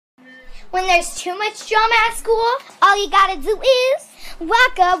When there's too much drama at school, all you gotta do is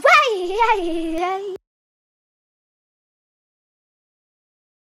walk away.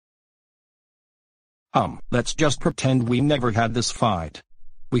 Let's just pretend we never had this fight.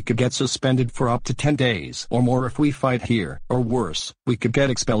 We could get suspended for up to 10 days or more if we fight here, or worse, we could get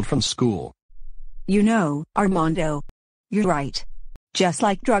expelled from school. You know, Armando, you're right. Just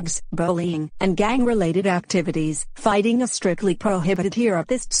like drugs, bullying, and gang-related activities, fighting is strictly prohibited here at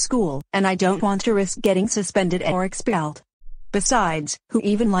this school, and I don't want to risk getting suspended or expelled. Besides, who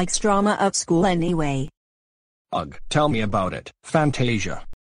even likes drama at school anyway? Ugh, tell me about it, Fantasia.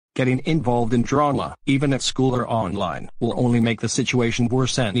 Getting involved in drama, even at school or online, will only make the situation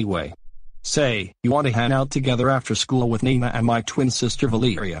worse anyway. Say, you want to hang out together after school with Nina and my twin sister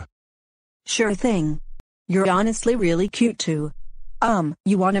Valeria? Sure thing. You're honestly really cute too.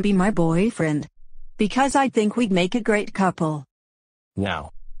 You wanna be my boyfriend? Because I think we'd make a great couple.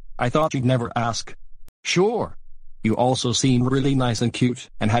 Now, I thought you'd never ask. Sure. You also seem really nice and cute,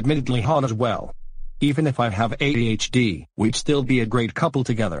 and admittedly hot as well. Even if I have ADHD, we'd still be a great couple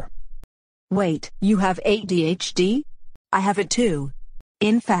together. Wait, you have ADHD? I have it too.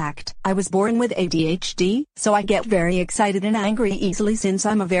 In fact, I was born with ADHD, so I get very excited and angry easily since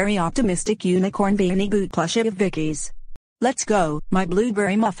I'm a very optimistic unicorn beanie boot plushie of Vicky's. Let's go, my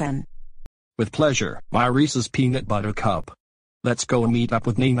blueberry muffin. With pleasure, my Reese's peanut butter cup. Let's go and meet up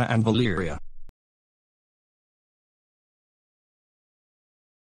with Nina and Valeria.